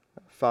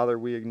Father,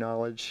 we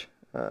acknowledge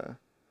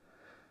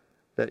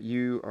that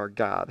you are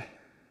God.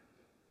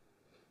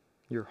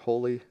 You're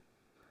holy,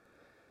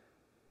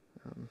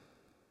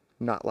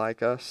 not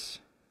like us.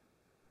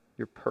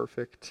 You're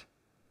perfect.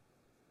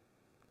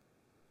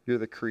 You're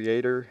the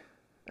creator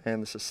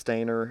and the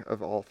sustainer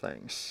of all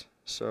things.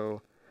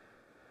 So,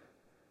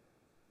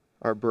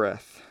 our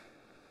breath,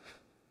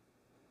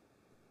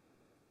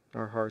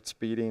 our hearts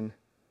beating,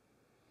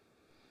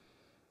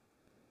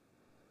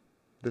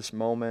 this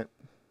moment,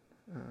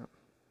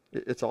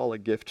 it's all a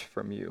gift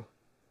from you.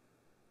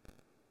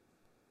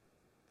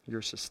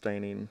 You're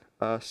sustaining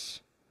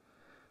us.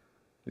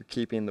 You're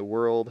keeping the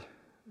world,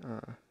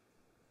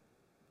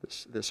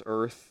 this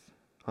earth,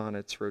 on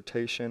its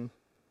rotation,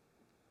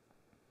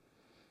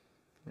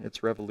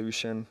 its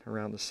revolution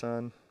around the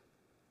sun.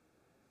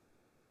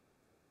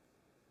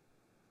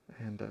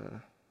 And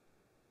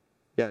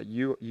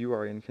you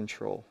are in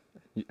control,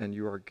 and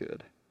you are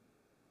good.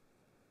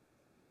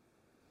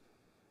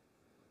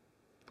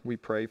 We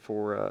pray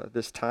for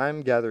this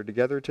time gathered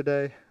together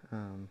today.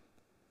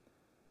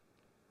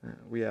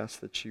 We ask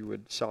that you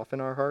would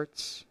soften our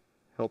hearts,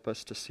 help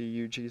us to see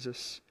you,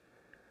 Jesus,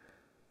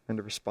 and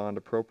to respond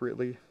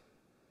appropriately,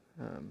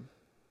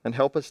 and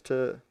help us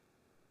to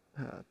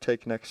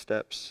take next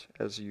steps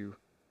as you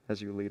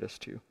lead us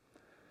to.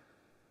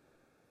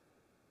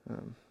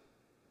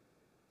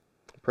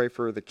 Pray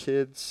for the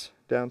kids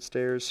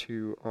downstairs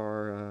who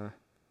are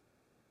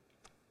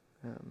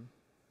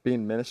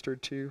being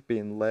ministered to,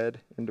 being led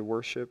into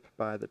worship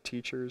by the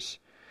teachers.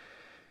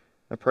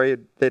 I pray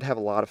they'd have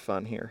a lot of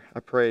fun here.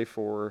 I pray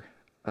for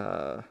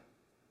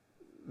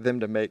them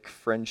to make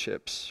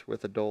friendships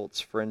with adults,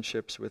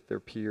 friendships with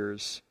their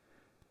peers,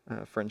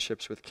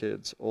 friendships with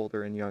kids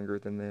older and younger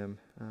than them,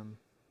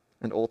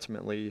 and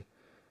ultimately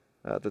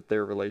that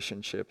their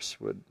relationships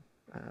would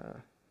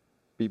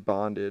be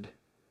bonded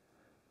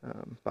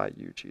by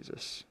you,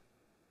 Jesus.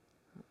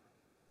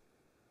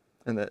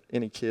 And that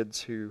any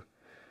kids who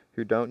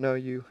don't know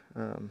you,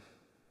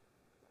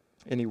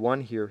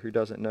 anyone here who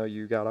doesn't know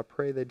you, God, I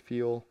pray they'd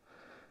feel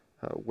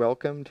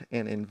welcomed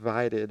and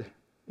invited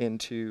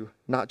into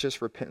not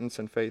just repentance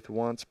and faith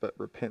once, but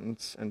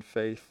repentance and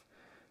faith,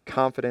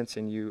 confidence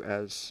in you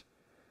as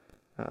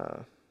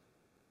a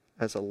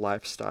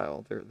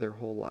lifestyle, their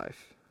whole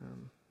life.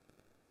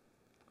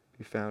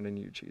 Be found in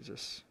you,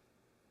 Jesus.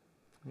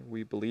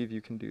 We believe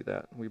you can do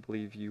that. We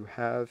believe you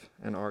have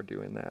and are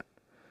doing that.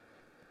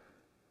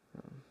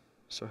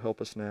 So help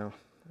us now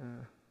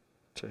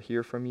to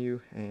hear from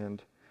you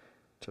and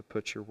to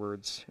put your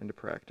words into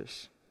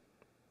practice.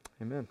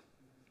 Amen.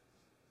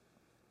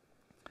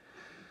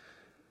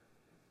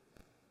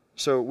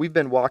 So we've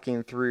been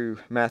walking through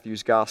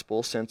Matthew's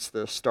Gospel since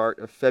the start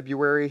of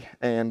February,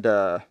 and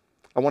I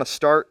want to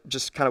start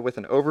just kind of with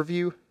an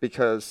overview,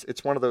 because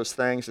it's one of those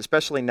things,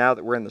 especially now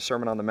that we're in the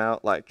Sermon on the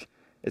Mount, like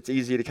it's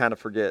easy to kind of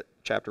forget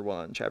chapter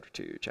 1, chapter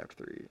 2, chapter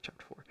 3,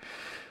 chapter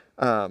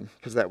 4,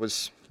 because that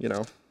was,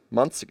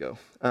 months ago.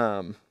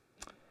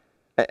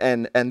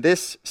 And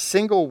this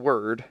single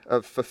word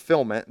of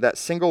fulfillment, that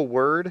single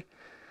word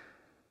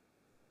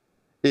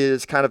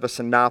is kind of a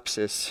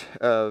synopsis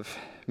of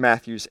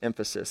Matthew's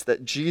emphasis,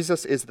 that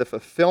Jesus is the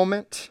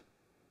fulfillment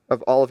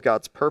of all of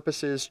God's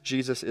purposes.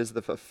 Jesus is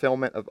the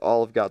fulfillment of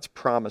all of God's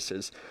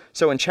promises.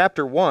 So in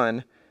chapter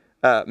 1,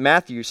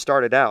 Matthew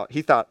started out,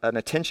 he thought an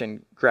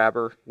attention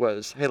grabber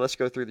was, hey, let's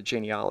go through the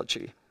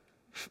genealogy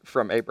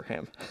from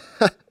Abraham.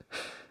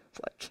 It's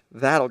like,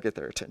 that'll get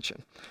their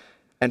attention.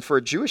 And for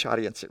a Jewish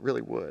audience, it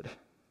really would.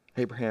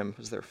 Abraham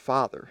was their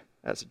father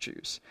as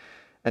Jews.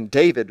 And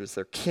David was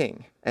their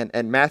king.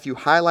 And Matthew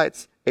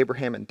highlights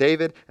Abraham and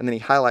David, and then he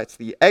highlights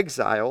the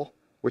exile,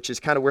 which is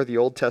kind of where the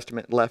Old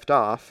Testament left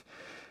off.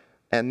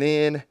 And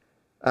then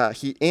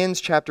he ends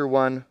chapter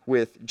 1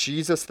 with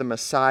Jesus the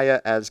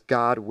Messiah as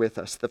God with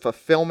us, the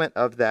fulfillment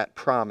of that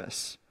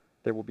promise.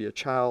 There will be a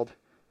child,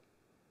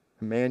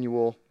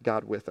 Emmanuel,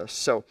 God with us.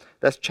 So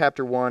that's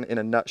chapter 1 in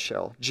a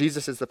nutshell.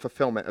 Jesus is the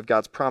fulfillment of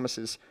God's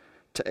promises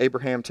to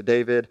Abraham, to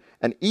David,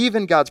 and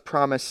even God's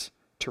promise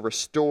to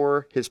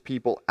restore his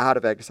people out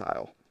of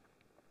exile.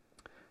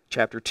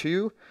 Chapter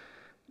 2,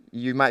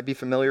 you might be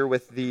familiar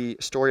with the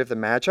story of the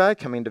Magi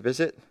coming to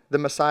visit the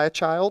Messiah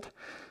child.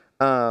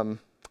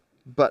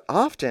 But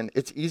often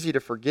it's easy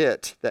to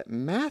forget that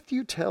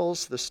Matthew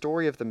tells the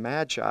story of the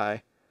Magi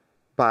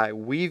by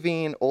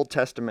weaving Old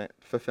Testament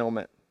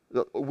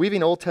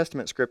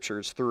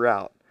scriptures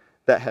throughout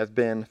that have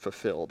been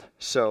fulfilled.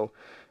 So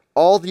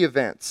all the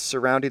events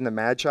surrounding the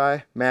Magi,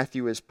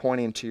 Matthew is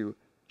pointing to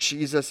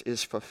Jesus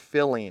is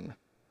fulfilling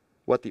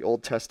what the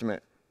Old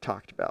Testament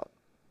talked about.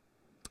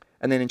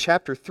 And then in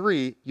chapter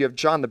 3, you have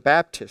John the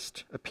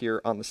Baptist appear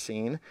on the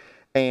scene,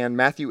 and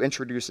Matthew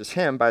introduces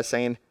him by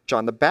saying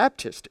John the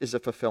Baptist is a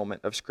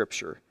fulfillment of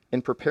Scripture.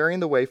 In preparing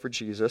the way for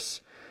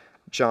Jesus,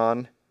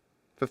 John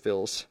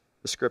fulfills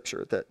the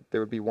Scripture, that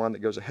there would be one that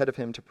goes ahead of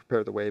him to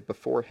prepare the way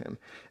before him.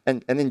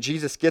 And then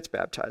Jesus gets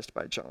baptized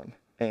by John,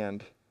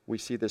 and we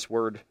see this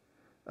word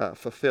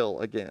fulfill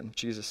again.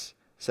 Jesus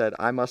said,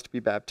 I must be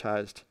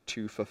baptized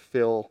to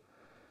fulfill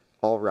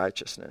all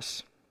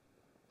righteousness.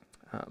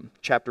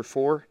 Chapter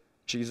 4,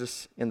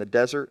 Jesus in the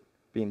desert,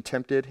 being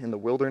tempted in the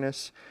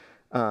wilderness.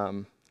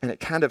 And it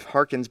kind of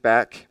harkens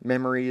back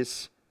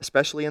memories,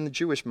 especially in the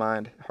Jewish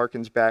mind,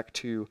 harkens back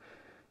to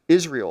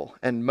Israel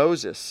and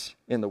Moses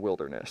in the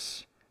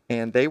wilderness.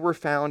 And they were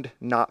found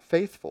not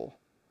faithful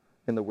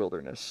in the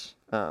wilderness.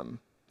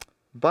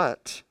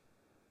 But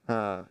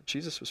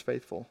Jesus was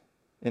faithful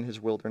in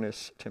his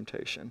wilderness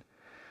temptation.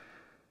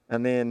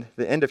 And then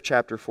the end of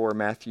chapter 4,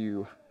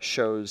 Matthew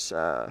shows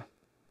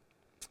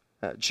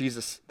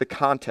Jesus, the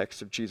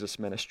context of Jesus'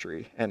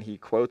 ministry, and he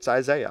quotes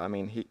Isaiah. I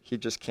mean, he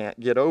just can't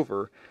get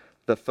over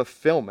the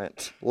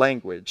fulfillment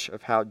language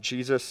of how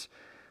Jesus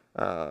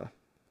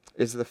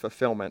is the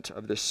fulfillment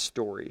of this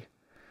story,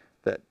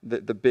 that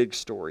the big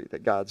story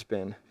that God's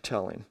been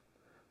telling.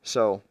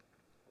 So,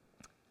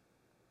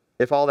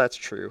 if all that's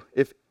true,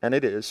 and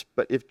it is,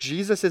 but if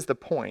Jesus is the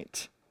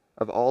point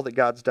of all that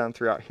God's done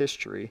throughout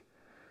history,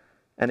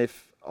 and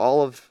if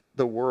all of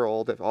the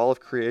world, if all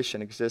of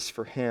creation exists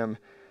for him,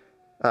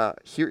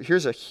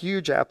 here's a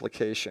huge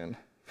application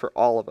for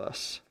all of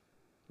us.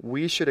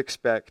 We should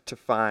expect to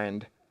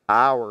find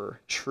our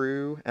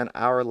true and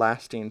our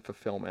lasting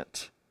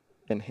fulfillment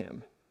in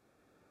him.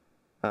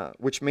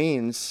 Which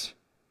means,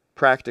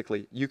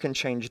 practically, you can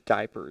change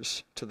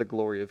diapers to the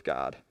glory of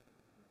God.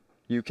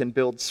 You can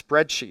build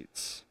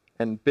spreadsheets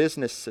and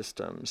business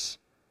systems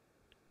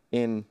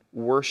in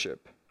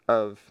worship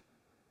of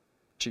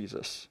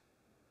Jesus.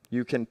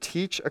 You can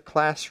teach a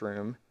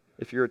classroom,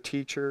 if you're a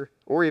teacher,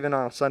 or even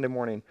on a Sunday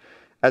morning,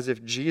 as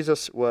if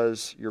Jesus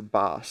was your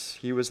boss.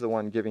 He was the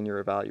one giving your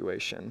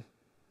evaluation.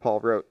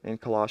 Paul wrote in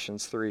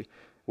Colossians 3,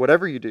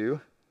 whatever you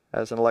do,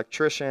 as an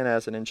electrician,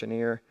 as an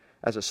engineer,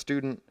 as a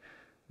student,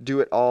 do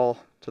it all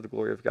to the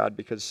glory of God,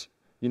 because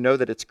you know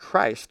that it's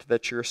Christ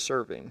that you're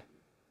serving.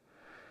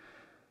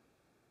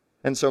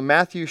 And so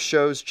Matthew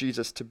shows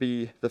Jesus to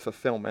be the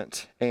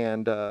fulfillment,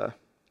 and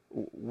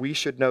we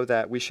should know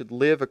that. We should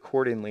live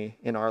accordingly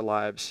in our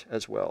lives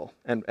as well.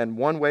 And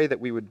one way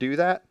that we would do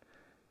that,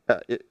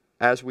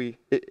 if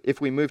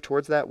we move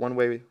towards that, one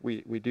way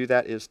we do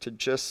that is to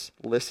just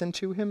listen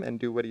to him and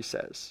do what he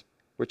says,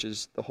 which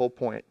is the whole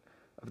point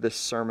of this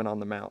Sermon on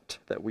the Mount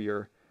that we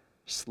are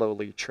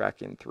slowly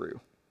tracking through.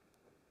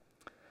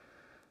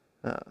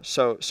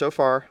 So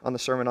far on the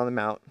Sermon on the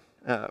Mount,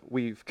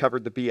 we've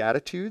covered the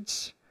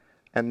Beatitudes,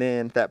 and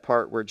then that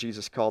part where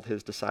Jesus called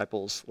his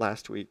disciples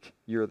last week,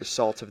 you're the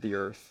salt of the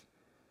earth,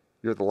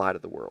 you're the light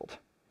of the world.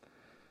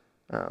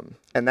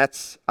 And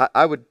that's,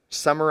 I would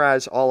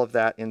summarize all of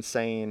that in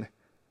saying,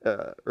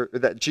 or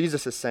that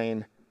Jesus is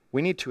saying,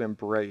 we need to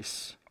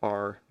embrace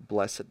our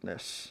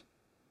blessedness,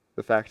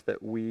 the fact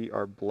that we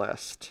are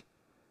blessed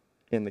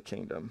in the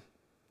kingdom.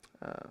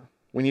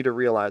 We need to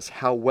realize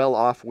how well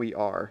off we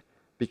are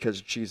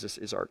because Jesus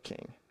is our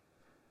King.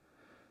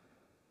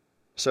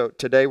 So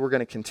today we're going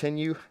to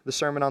continue the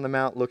Sermon on the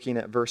Mount, looking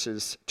at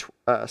verses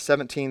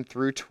 17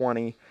 through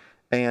 20.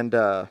 And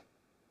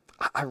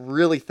I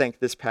really think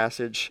this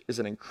passage is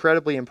an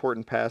incredibly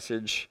important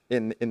passage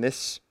in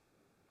this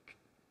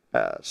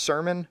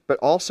sermon. But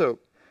also,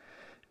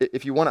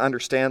 if you want to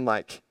understand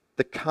like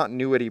the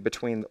continuity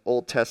between the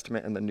Old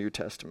Testament and the New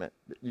Testament,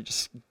 you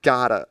just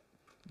gotta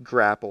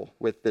grapple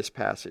with this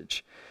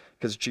passage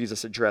because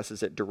Jesus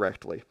addresses it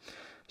directly.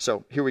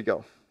 So here we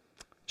go.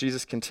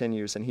 Jesus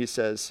continues and he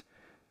says,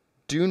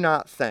 "Do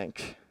not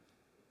think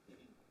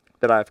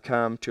that I've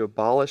come to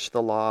abolish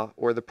the law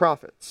or the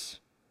prophets.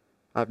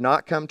 I've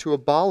not come to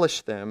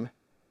abolish them,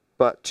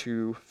 but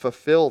to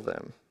fulfill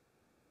them."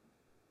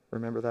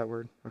 Remember that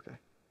word? Okay.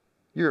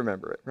 You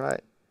remember it,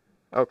 right?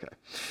 Okay.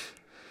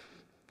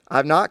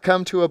 "I've not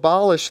come to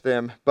abolish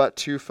them, but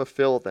to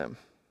fulfill them.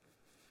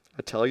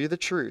 I tell you the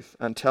truth,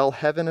 until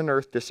heaven and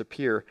earth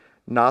disappear,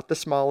 not the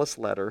smallest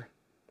letter,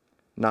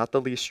 not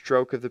the least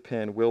stroke of the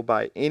pen will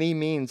by any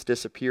means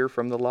disappear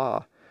from the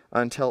law,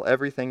 until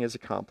everything is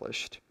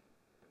accomplished.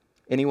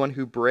 Anyone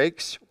who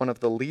breaks one of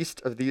the least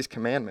of these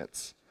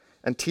commandments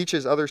and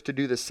teaches others to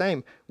do the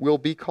same will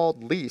be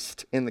called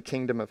least in the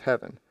kingdom of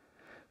heaven.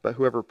 But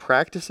whoever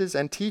practices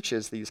and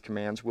teaches these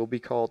commands will be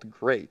called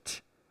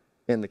great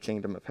in the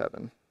kingdom of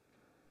heaven.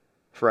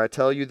 For I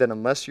tell you that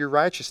unless your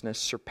righteousness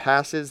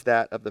surpasses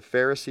that of the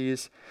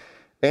Pharisees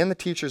and the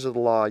teachers of the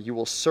law, you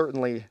will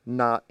certainly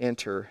not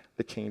enter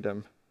the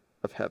kingdom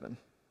of heaven."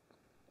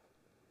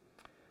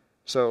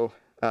 So,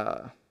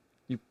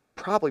 you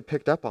probably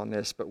picked up on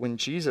this, but when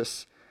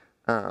Jesus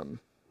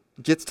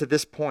gets to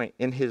this point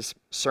in his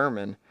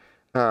sermon,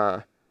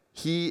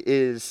 he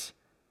is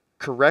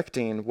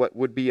correcting what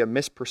would be a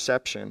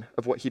misperception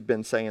of what he'd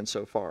been saying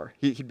so far.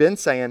 He'd been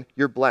saying,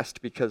 you're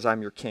blessed because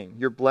I'm your king.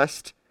 You're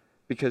blessed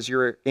because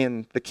you're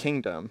in the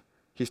kingdom.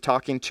 He's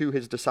talking to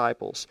his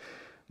disciples.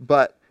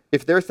 But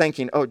if they're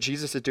thinking, oh,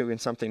 Jesus is doing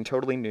something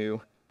totally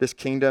new, this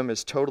kingdom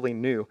is totally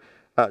new,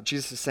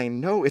 Jesus is saying,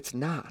 no, it's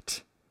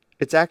not.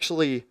 It's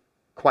actually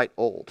quite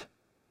old.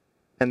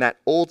 And that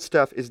old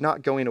stuff is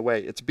not going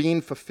away. It's being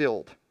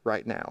fulfilled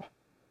right now.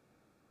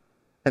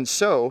 And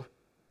so,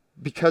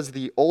 because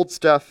the old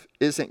stuff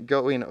isn't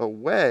going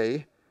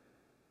away,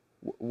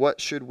 What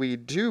should we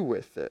do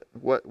with it?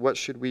 What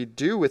should we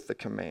do with the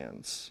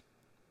commands?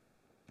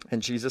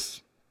 And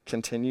Jesus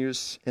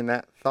continues in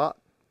that thought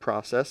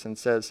process and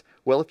says,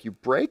 well, if you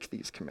break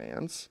these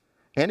commands,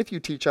 and if you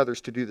teach others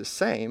to do the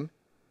same,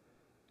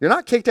 you're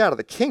not kicked out of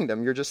the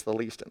kingdom, you're just the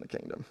least in the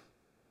kingdom.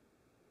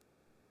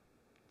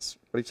 That's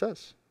what he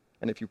says.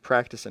 And if you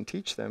practice and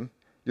teach them,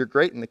 you're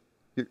great in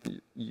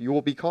you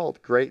will be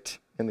called great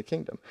in the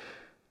kingdom.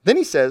 Then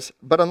he says,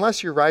 but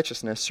unless your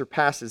righteousness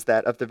surpasses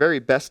that of the very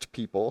best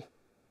people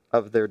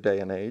of their day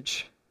and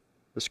age,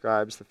 the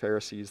scribes, the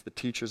Pharisees, the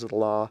teachers of the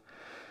law,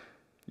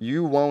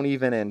 you won't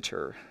even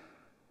enter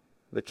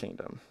the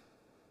kingdom.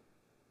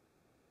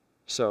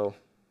 So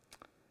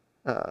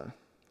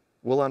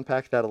we'll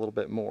unpack that a little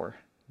bit more.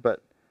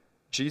 But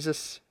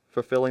Jesus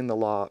fulfilling the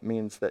law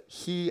means that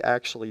he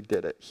actually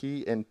did it.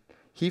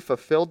 He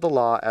fulfilled the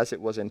law as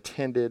it was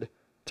intended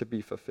to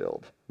be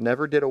fulfilled.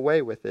 Never did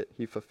away with it.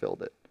 He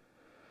fulfilled it.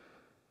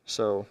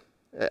 So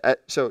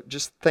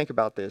just think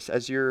about this.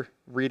 As you're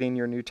reading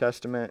your New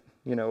Testament,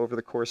 over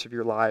the course of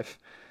your life,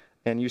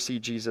 and you see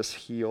Jesus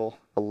heal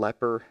a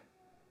leper,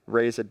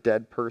 raise a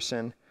dead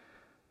person,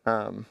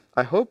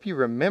 I hope you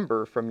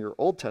remember from your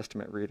Old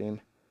Testament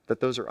reading that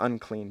those are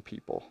unclean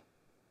people.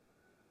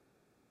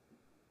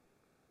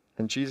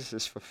 And Jesus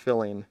is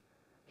fulfilling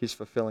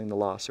the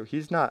law. So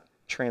he's not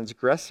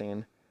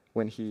transgressing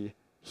when he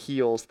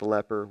heals the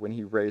leper, when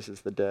he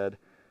raises the dead.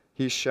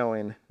 He's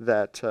showing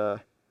that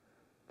the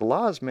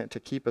law is meant to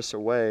keep us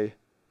away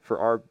for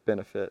our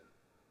benefit,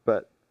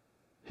 but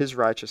his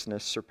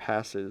righteousness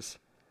surpasses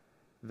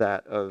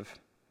that of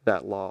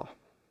that law.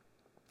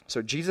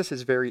 So Jesus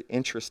is very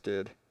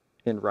interested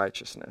in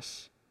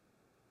righteousness.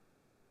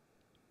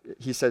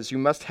 He says you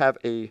must have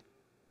a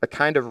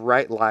kind of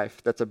right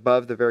life that's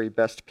above the very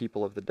best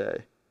people of the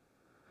day.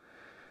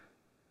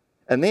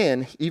 And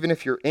then, even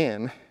if you're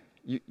in,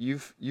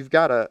 you've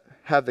got to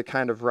have the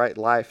kind of right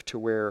life to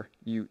where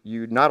you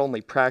not only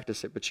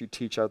practice it, but you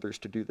teach others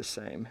to do the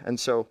same. And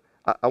so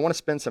I want to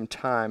spend some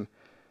time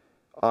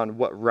on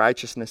what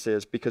righteousness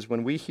is, because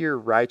when we hear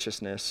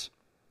righteousness,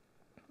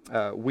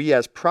 we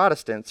as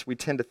Protestants, we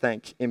tend to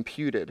think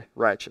imputed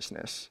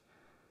righteousness.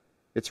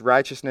 It's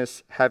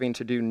righteousness having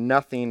to do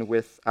nothing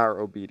with our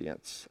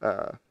obedience.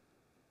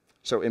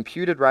 So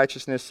imputed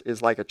righteousness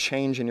is like a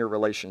change in your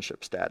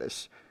relationship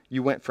status.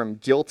 You went from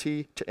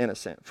guilty to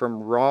innocent,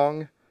 from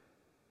wrong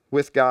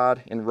with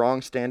God and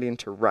wrong standing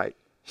to right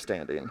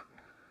standing.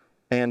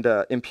 And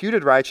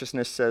imputed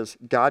righteousness says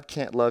God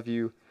can't love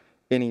you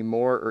any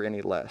more or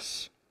any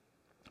less.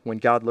 When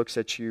God looks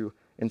at you,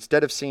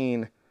 instead of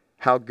seeing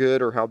how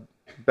good or how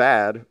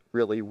bad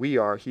really we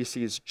are, he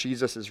sees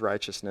Jesus'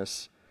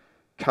 righteousness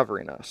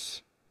covering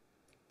us.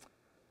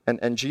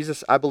 And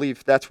Jesus, I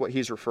believe that's what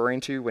he's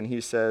referring to when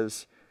he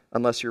says,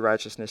 unless your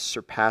righteousness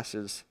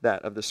surpasses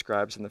that of the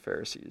scribes and the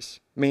Pharisees.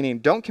 Meaning,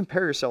 don't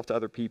compare yourself to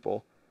other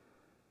people,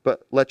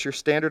 but let your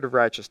standard of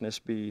righteousness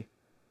be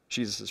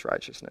Jesus'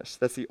 righteousness.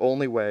 That's the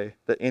only way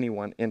that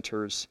anyone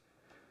enters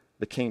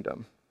the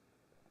kingdom.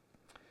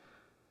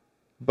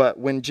 But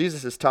when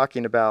Jesus is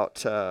talking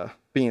about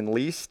being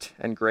least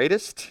and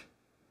greatest,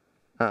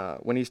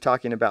 when he's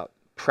talking about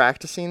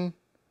practicing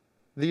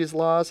these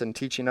laws and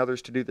teaching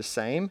others to do the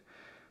same,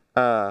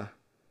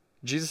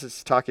 Jesus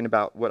is talking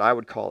about what I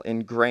would call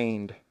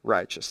ingrained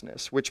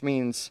righteousness, which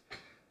means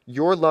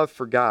your love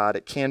for God,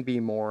 it can be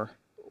more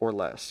or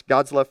less.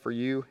 God's love for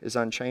you is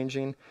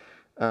unchanging.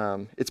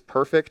 It's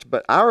perfect,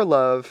 but our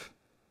love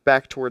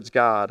back towards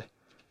God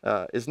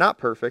is not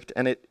perfect,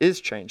 and it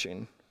is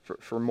changing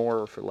for more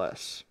or for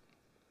less.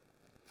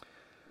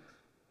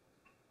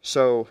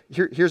 So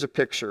here's a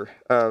picture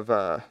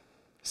of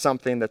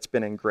something that's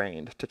been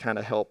ingrained to kind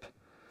of help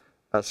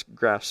us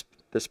grasp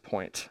this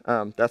point.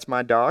 That's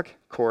my dog,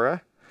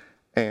 Cora,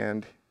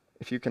 and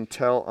if you can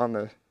tell on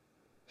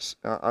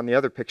the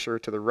other picture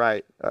to the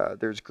right,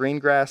 there's green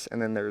grass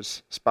and then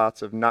there's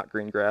spots of not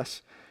green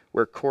grass,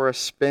 where Cora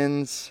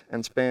spins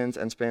and spins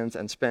and spins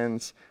and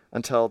spins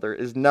until there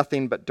is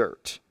nothing but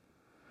dirt.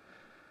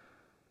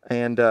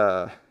 And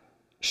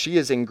she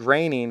is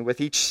ingraining with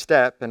each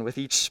step and with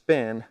each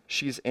spin,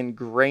 she's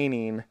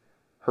ingraining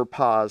her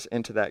paws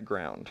into that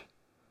ground.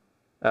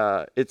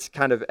 It's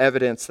kind of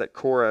evidence that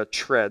Cora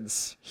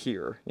treads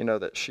here,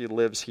 that she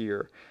lives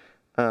here.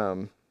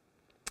 And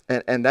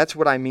that's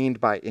what I mean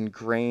by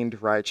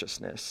ingrained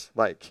righteousness.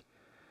 Like,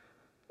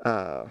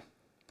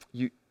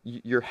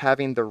 you're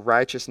having the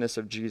righteousness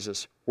of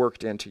Jesus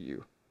worked into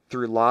you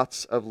through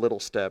lots of little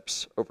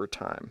steps over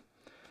time.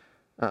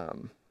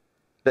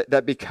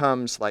 That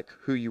becomes like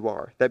who you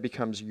are. That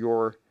becomes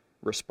your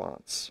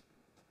response.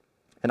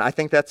 And I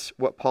think that's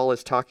what Paul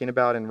is talking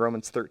about in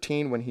Romans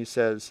 13 when he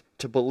says,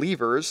 to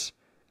believers,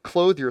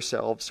 clothe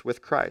yourselves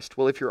with Christ.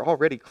 Well, if you're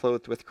already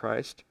clothed with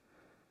Christ,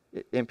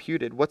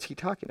 imputed, what's he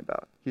talking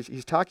about?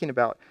 He's talking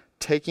about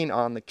taking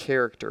on the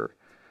character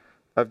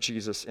of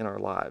Jesus in our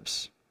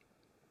lives.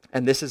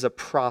 And this is a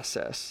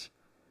process,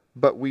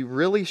 but we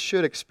really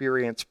should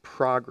experience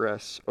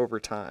progress over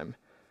time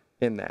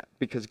in that,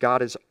 because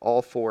God is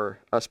all for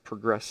us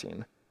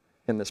progressing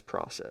in this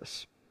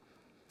process.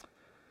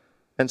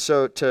 And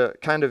so to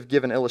kind of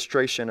give an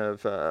illustration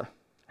of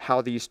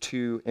how these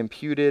two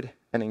imputed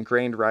and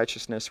ingrained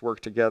righteousness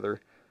work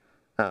together,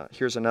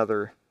 here's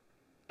another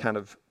kind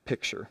of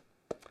picture.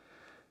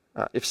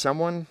 If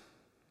someone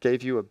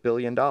gave you $1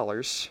 billion,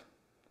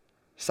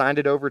 signed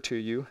it over to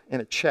you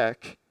in a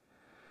check,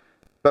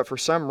 but for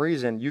some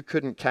reason you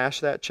couldn't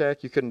cash that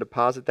check, you couldn't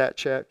deposit that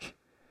check,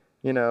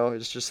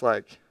 it's just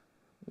like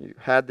you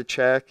had the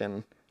check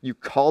and you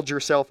called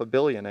yourself a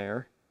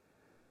billionaire,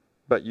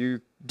 but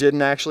you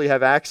didn't actually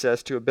have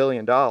access to $1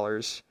 billion.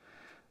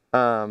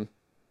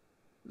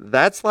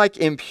 That's like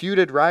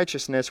imputed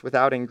righteousness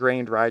without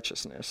ingrained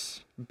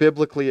righteousness.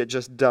 Biblically, it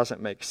just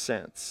doesn't make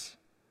sense.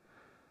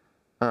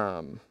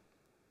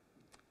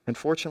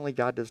 Unfortunately,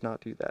 God does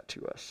not do that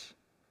to us.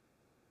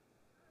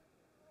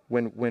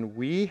 When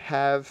we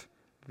have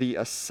the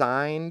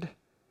assigned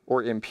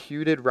or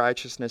imputed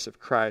righteousness of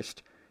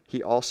Christ,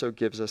 he also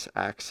gives us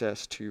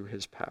access to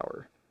his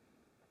power.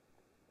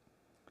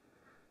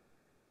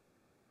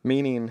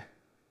 Meaning,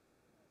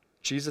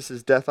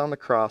 Jesus' death on the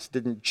cross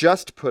didn't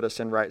just put us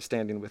in right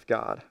standing with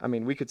God. I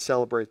mean, we could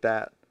celebrate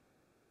that.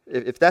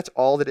 If that's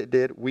all that it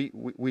did,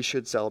 we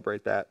should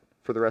celebrate that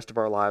for the rest of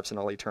our lives and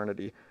all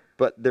eternity.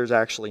 But there's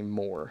actually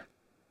more.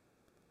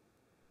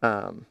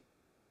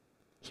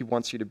 He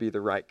wants you to be the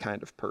right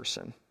kind of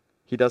person.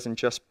 He doesn't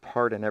just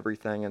pardon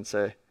everything and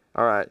say,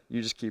 all right,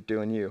 you just keep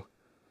doing you.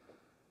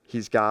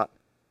 He's got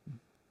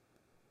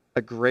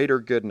a greater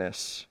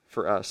goodness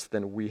for us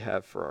than we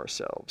have for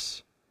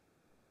ourselves.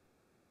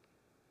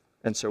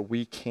 And so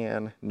we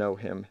can know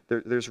him.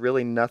 There's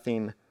really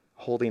nothing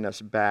holding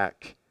us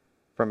back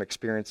from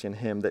experiencing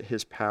him that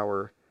his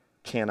power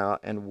cannot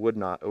and would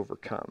not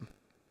overcome.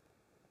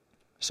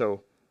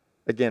 So,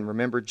 again,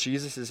 remember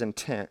Jesus'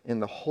 intent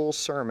in the whole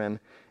sermon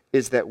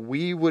is that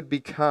we would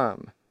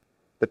become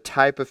the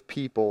type of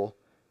people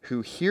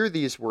who hear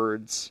these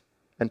words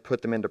and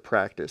put them into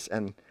practice.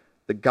 And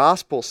the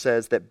gospel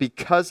says that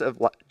because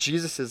of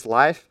Jesus'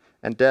 life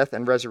and death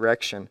and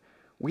resurrection,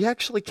 we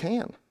actually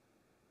can.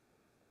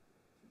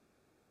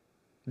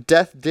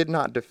 Death did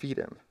not defeat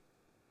him.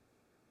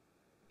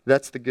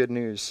 That's the good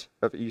news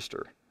of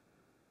Easter.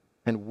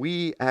 And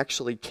we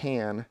actually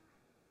can,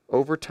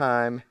 over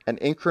time and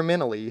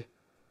incrementally,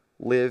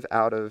 live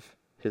out of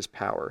his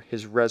power,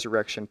 his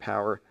resurrection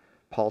power.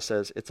 Paul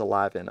says it's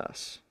alive in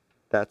us.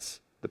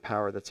 That's the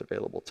power that's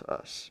available to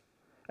us.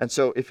 And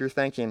so if you're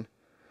thinking,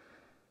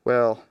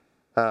 well,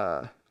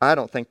 I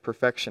don't think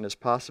perfection is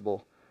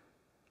possible,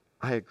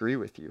 I agree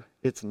with you.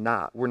 It's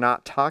not. We're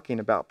not talking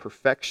about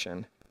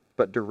perfection,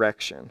 but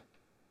direction.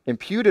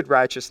 Imputed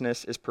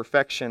righteousness is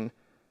perfection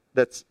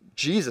that's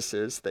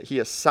Jesus's, that he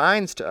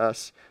assigns to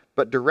us,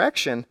 but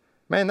direction,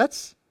 man,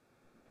 that's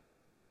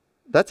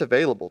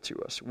available to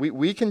us.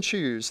 We can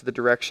choose the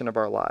direction of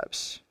our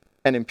lives.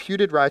 And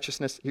imputed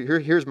righteousness,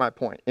 here's my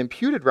point.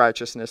 Imputed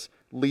righteousness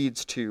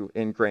leads to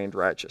ingrained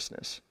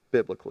righteousness,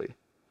 biblically.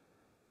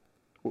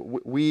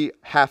 We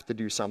have to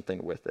do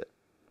something with it.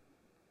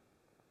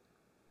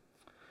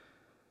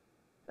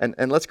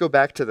 And let's go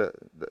back to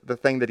the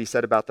thing that he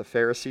said about the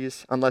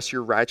Pharisees. Unless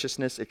your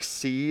righteousness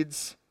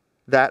exceeds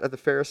that of the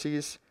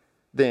Pharisees,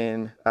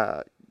 then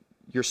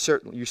you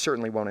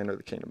certainly won't enter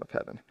the kingdom of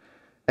heaven.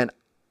 And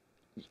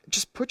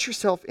just put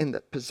yourself in the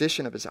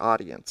position of his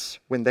audience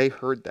when they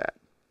heard that.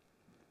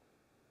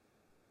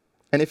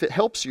 And if it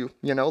helps you,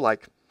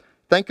 like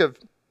think of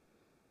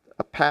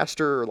a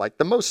pastor or like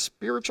the most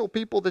spiritual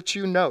people that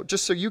you know,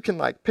 just so you can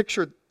like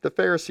picture the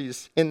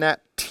Pharisees in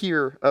that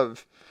tier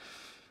of,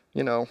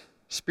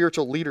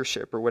 spiritual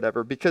leadership or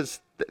whatever,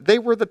 because they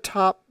were the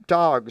top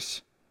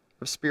dogs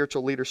of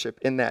spiritual leadership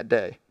in that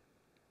day.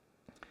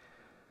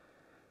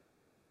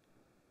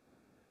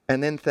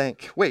 And then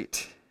think,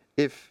 wait,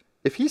 if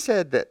he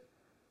said that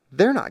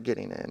they're not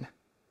getting in,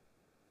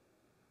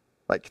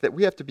 like that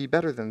we have to be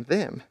better than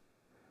them,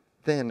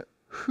 then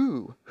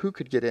who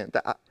could get in?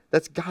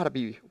 That's got to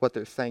be what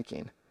they're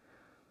thinking.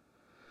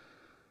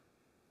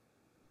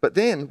 But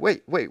then,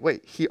 wait.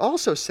 He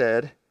also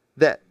said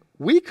that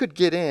we could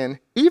get in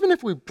even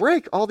if we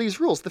break all these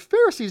rules. The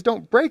Pharisees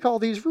don't break all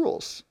these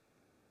rules.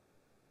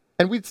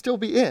 And we'd still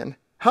be in.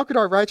 How could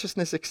our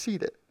righteousness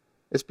exceed it?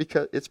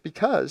 It's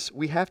because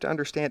we have to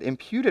understand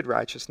imputed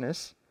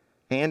righteousness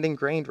and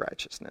ingrained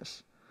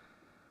righteousness.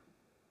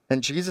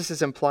 And Jesus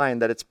is implying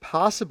that it's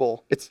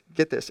possible, it's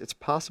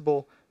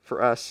possible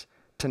for us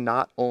to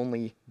not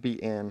only be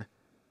in,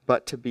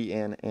 but to be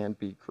in and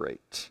be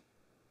great.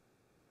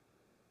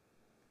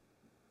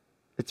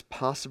 It's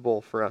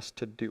possible for us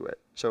to do it.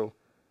 So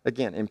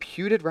again,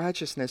 imputed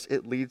righteousness,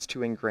 it leads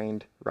to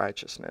ingrained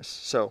righteousness.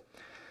 So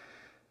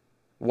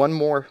one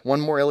more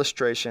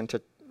illustration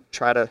to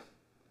try to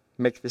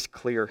make this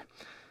clear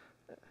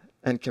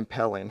and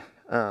compelling.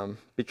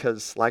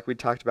 Because like we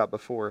talked about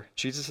before,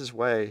 Jesus'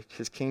 way,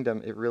 his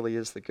kingdom, it really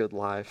is the good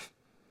life.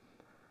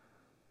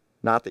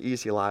 Not the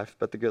easy life,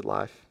 but the good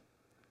life.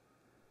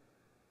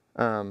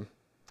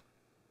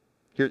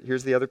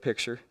 Here's the other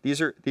picture.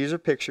 These are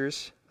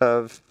pictures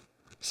of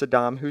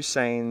Saddam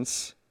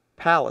Hussein's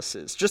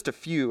palaces. Just a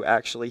few,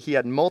 actually. He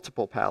had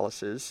multiple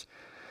palaces.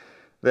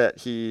 that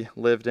he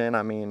lived in.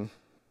 I mean,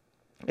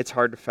 it's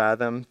hard to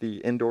fathom the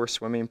indoor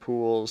swimming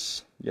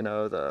pools,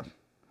 the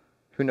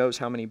who knows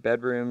how many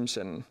bedrooms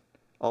and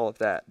all of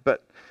that.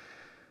 But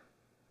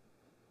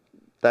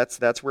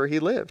that's where he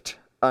lived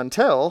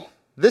until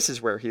this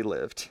is where he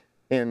lived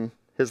in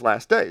his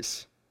last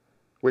days,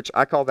 which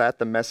I call that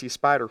the messy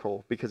spider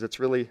hole, because it's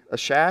really a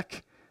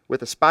shack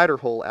with a spider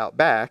hole out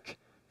back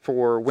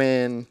for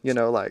when,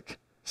 like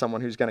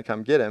someone who's going to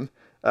come get him,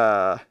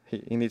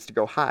 he needs to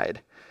go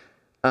hide.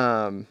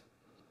 Saddam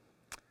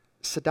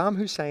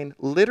Hussein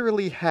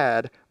literally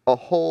had a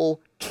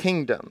whole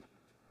kingdom,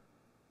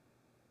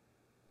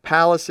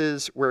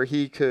 palaces where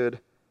he could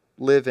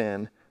live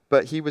in,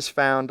 but he was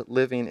found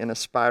living in a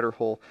spider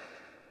hole.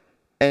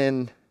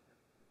 And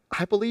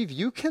I believe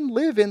you can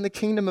live in the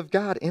kingdom of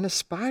God in a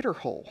spider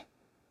hole,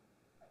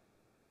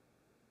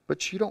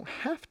 but you don't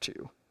have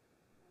to.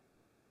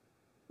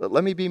 But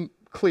let me be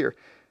clear.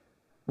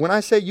 When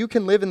I say you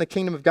can live in the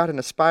kingdom of God in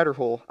a spider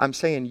hole, I'm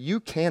saying you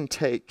can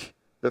take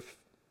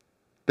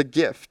the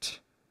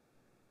gift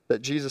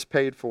that Jesus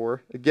paid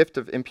for, the gift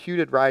of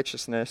imputed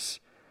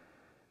righteousness,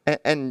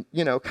 and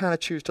kind of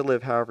choose to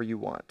live however you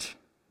want.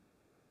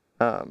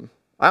 I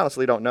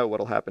honestly don't know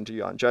what'll happen to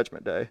you on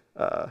Judgment Day.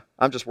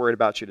 I'm just worried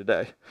about you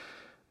today,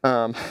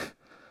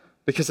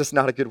 because it's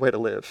not a good way to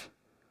live.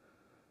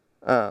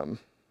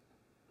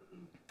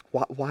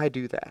 Why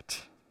do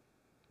that?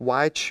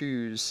 Why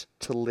choose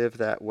to live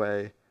that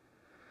way?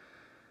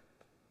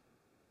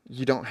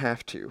 You don't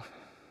have to.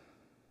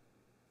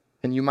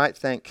 And you might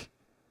think,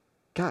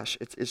 gosh,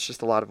 it's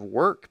just a lot of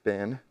work,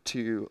 Ben,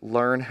 to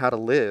learn how to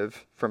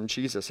live from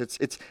Jesus.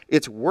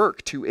 It's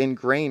work to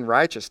ingrain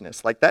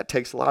righteousness. Like, that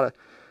takes a lot of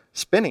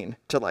spinning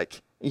to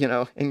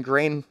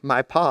ingrain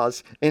my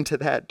paws into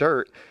that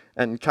dirt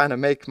and kind of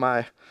make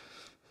I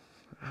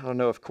don't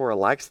know if Cora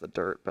likes the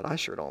dirt, but I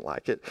sure don't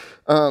like it.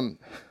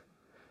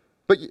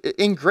 But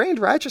ingrained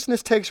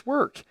righteousness takes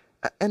work.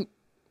 And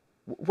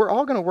we're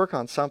all going to work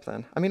on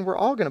something. I mean, we're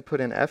all going to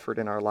put in effort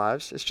in our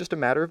lives. It's just a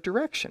matter of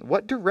direction.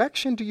 What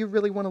direction do you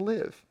really want to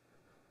live?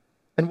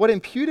 And what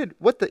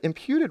the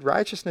imputed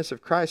righteousness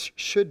of Christ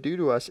should do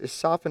to us is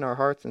soften our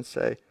hearts and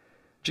say,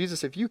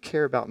 Jesus, if you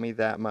care about me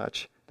that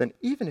much, then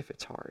even if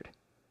it's hard,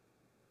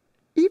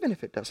 even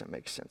if it doesn't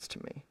make sense to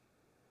me,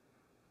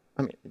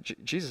 I mean,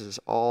 Jesus is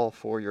all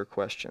for your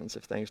questions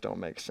if things don't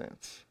make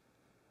sense.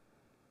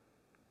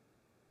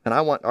 And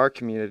I want our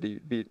community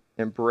to be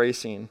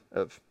embracing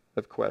of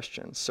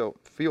questions. So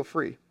feel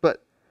free.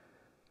 But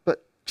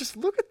just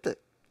look at the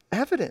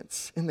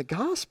evidence in the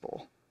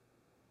gospel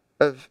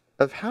of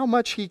how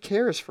much he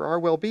cares for our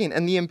well-being.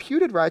 And the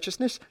imputed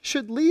righteousness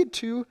should lead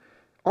to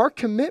our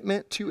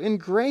commitment to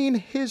ingrain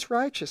his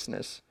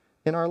righteousness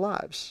in our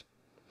lives.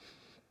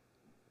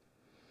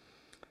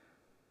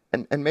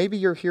 And maybe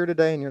you're here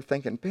today and you're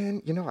thinking,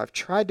 Ben, I've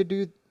tried to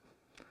do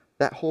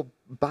that whole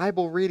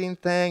Bible reading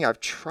thing. I've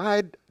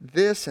tried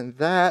this and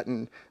that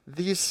and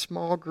these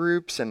small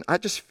groups, and I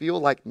just feel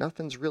like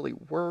nothing's really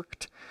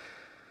worked.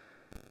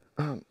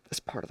 It's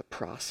part of the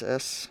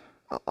process,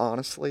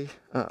 honestly.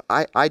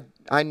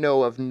 I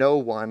know of no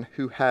one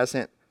who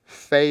hasn't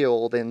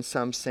failed in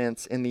some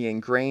sense in the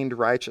ingrained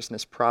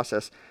righteousness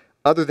process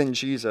other than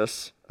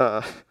Jesus.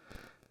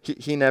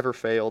 He never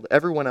failed.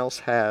 Everyone else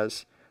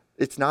has.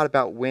 It's not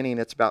about winning.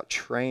 It's about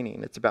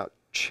training. It's about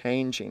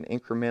changing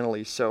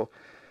incrementally. So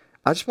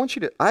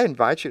I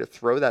invite you to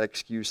throw that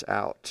excuse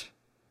out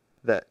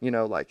that,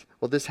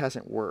 well, this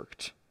hasn't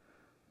worked.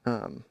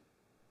 And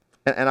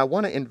I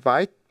want to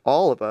invite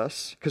all of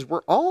us, because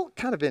we're all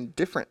kind of in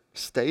different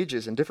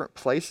stages and different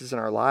places in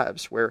our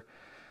lives where,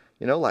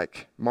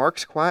 like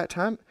Mark's quiet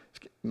time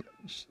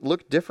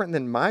look different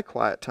than my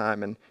quiet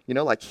time. And,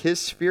 like his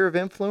sphere of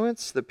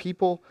influence, the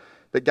people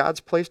that God's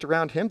placed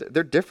around him,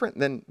 they're different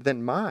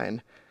than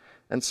mine.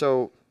 And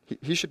so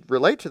he should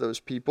relate to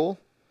those people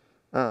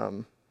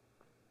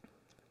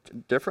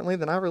differently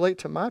than I relate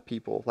to my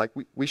people. Like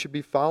we should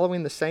be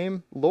following the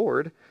same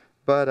Lord,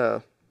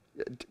 but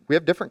we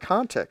have different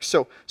contexts.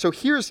 So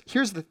here's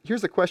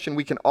the question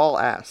we can all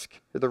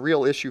ask. The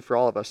real issue for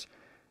all of us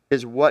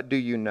is, what do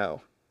you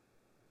know?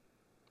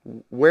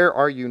 Where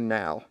are you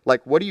now?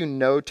 Like, what do you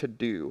know to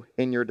do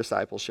in your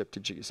discipleship to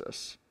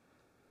Jesus?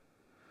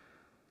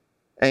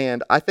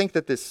 And I think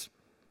that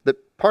the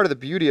part of the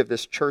beauty of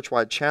this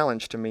church-wide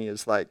challenge to me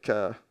is like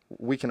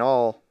we can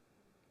all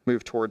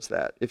move towards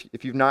that.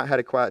 If you've not had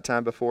a quiet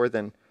time before,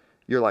 then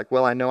you're like,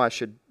 well, I know I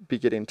should be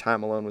getting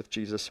time alone with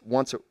Jesus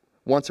once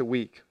a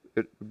week.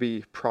 It would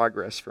be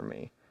progress for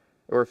me.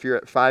 Or if you're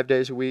at 5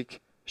 days a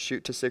week,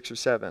 shoot to 6 or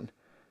 7.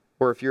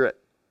 Or if you're at,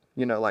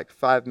 like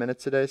 5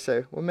 minutes a day,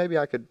 say, well, maybe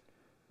I could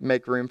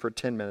make room for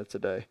 10 minutes a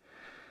day.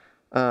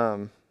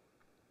 But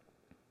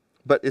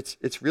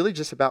it's really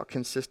just about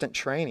consistent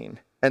training.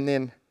 And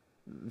then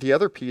the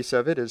other piece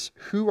of it is,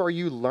 who are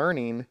you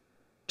learning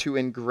to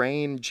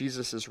ingrain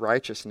Jesus'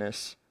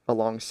 righteousness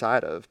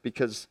alongside of?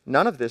 Because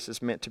none of this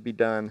is meant to be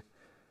done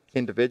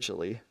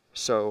individually.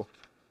 So,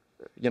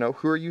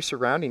 who are you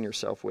surrounding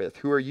yourself with?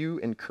 Who are you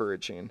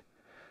encouraging?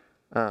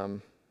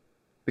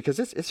 Because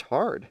it's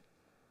hard.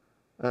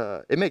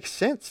 it makes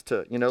sense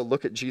to,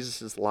 look at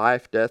Jesus'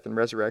 life, death, and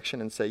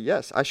resurrection and say,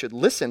 yes, I should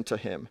listen to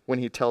him when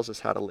he tells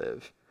us how to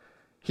live.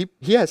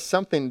 He has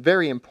something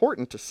very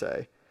important to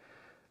say,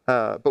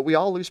 but we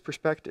all lose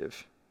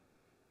perspective.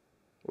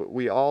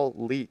 We all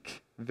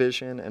leak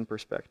vision and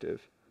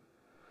perspective.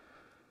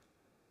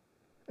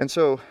 And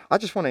so I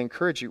just want to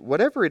encourage you,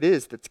 whatever it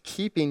is that's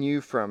keeping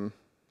you from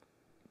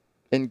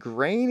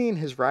ingraining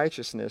his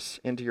righteousness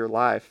into your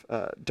life,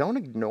 don't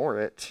ignore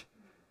it.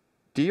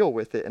 Deal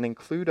with it and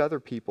include other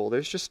people.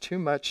 There's just too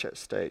much at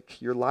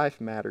stake. Your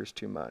life matters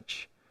too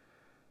much.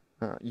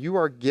 You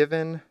are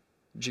given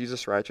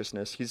Jesus'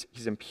 righteousness.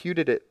 He's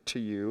imputed it to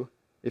you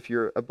if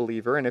you're a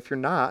believer. And if you're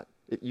not,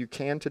 you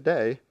can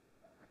today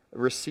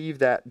receive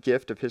that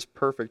gift of his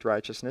perfect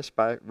righteousness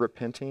by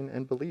repenting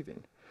and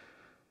believing,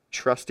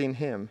 trusting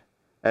him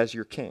as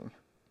your king.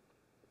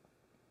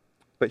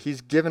 But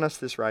he's given us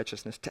this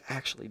righteousness to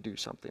actually do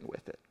something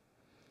with it.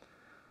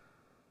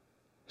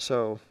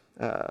 So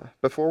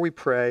before we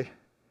pray,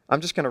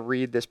 I'm just going to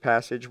read this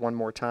passage one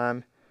more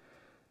time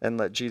and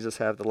let Jesus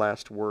have the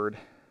last word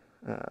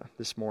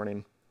this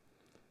morning.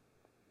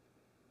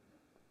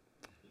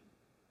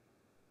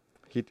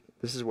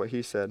 This is what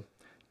he said.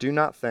 Do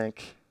not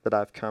think that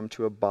I've come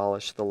to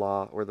abolish the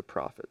law or the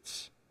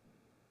prophets.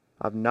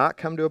 I've not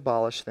come to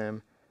abolish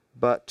them,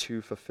 but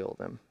to fulfill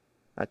them.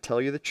 I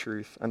tell you the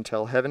truth,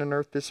 until heaven and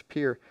earth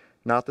disappear,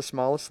 not the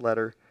smallest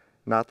letter,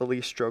 not the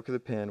least stroke of the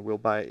pen will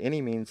by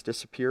any means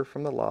disappear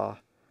from the law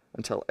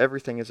until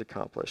everything is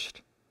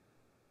accomplished.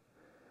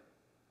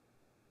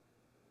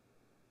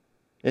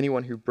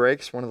 Anyone who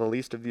breaks one of the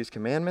least of these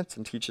commandments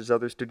and teaches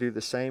others to do the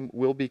same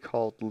will be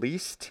called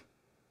least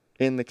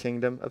in the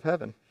kingdom of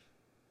heaven.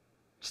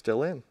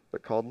 Still in,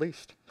 but called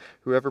least.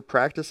 Whoever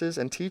practices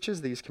and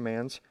teaches these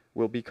commands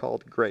will be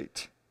called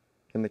great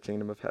in the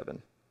kingdom of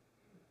heaven.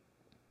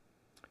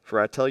 For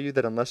I tell you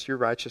that unless your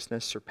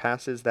righteousness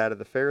surpasses that of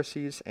the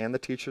Pharisees and the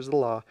teachers of the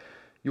law,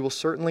 you will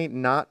certainly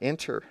not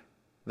enter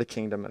the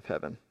kingdom of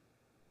heaven.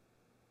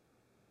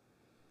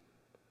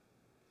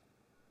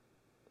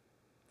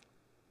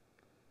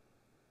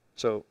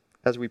 So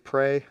as we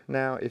pray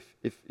now,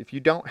 if you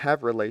don't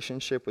have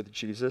relationship with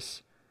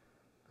Jesus,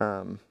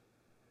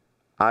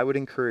 I would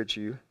encourage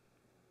you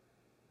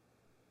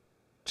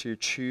to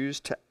choose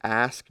to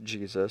ask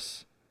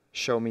Jesus,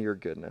 show me your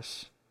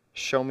goodness.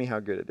 Show me how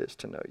good it is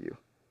to know you.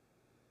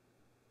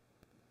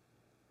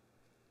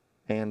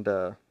 And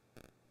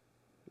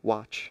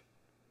watch.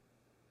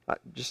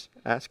 Just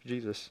ask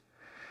Jesus.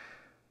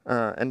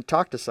 And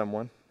talk to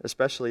someone,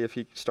 especially if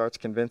he starts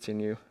convincing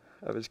you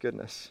of his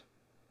goodness.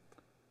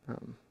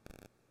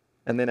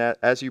 And then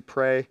as you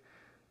pray,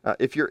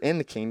 if you're in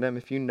the kingdom,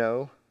 if you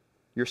know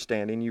you're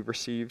standing, you've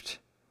received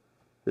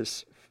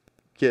this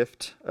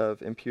gift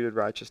of imputed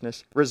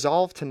righteousness,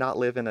 resolve to not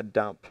live in a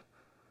dump,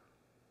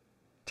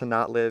 to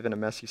not live in a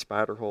messy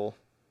spider hole,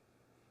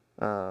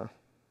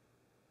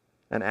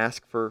 and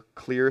ask for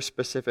clear,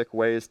 specific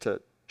ways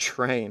to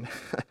train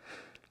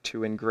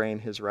to ingrain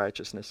his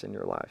righteousness in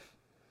your life.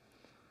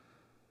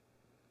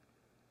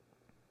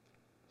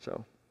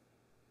 So,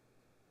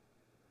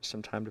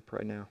 some time to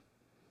pray now.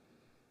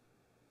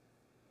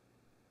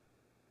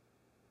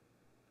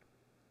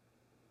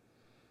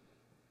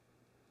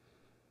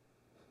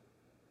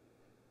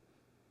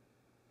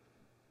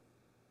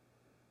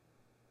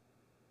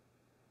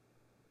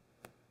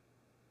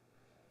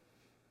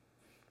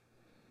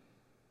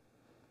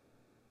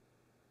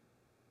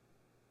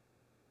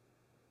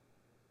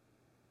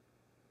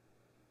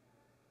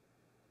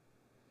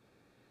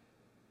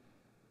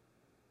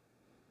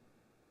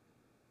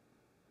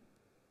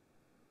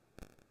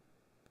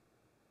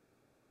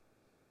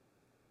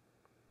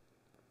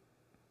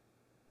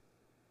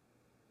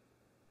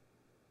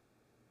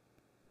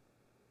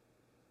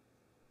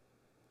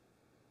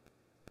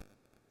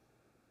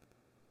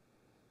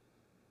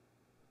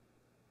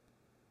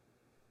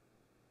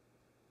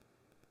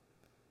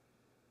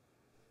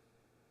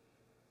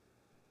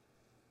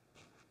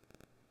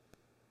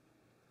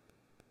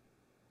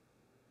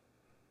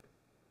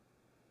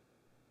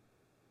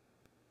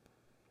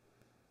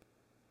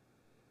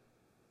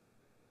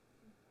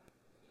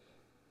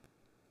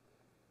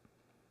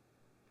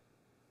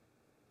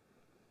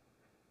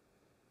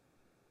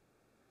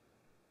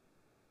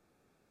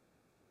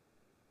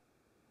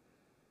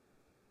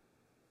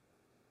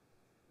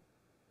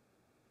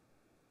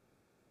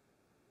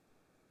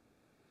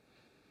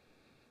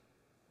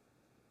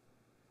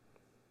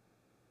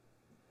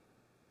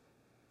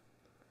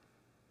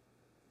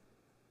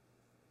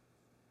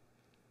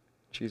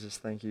 Jesus,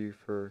 thank you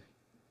for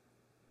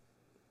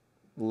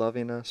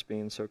loving us,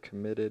 being so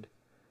committed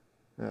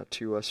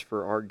to us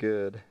for our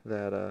good,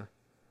 that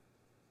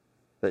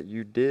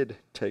you did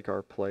take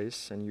our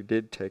place and you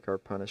did take our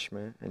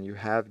punishment, and you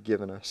have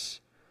given us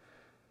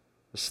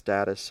the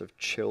status of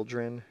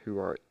children who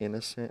are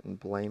innocent and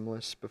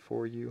blameless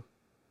before you,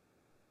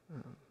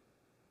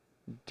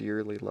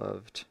 dearly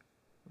loved,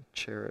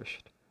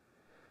 cherished.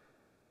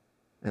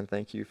 And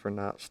thank you for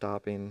not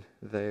stopping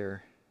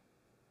there,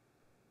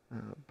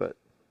 but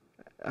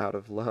out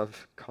of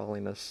love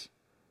calling us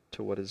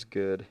to what is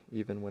good,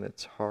 even when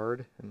it's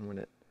hard and when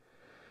it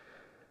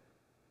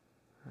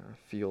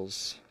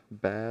feels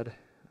bad.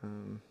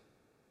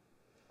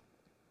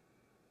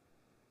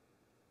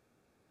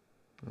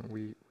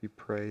 We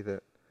pray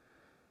that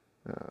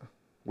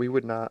we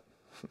would not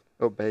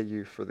obey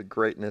you for the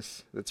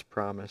greatness that's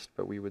promised,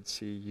 but we would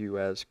see you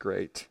as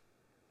great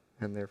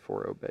and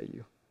therefore obey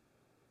you.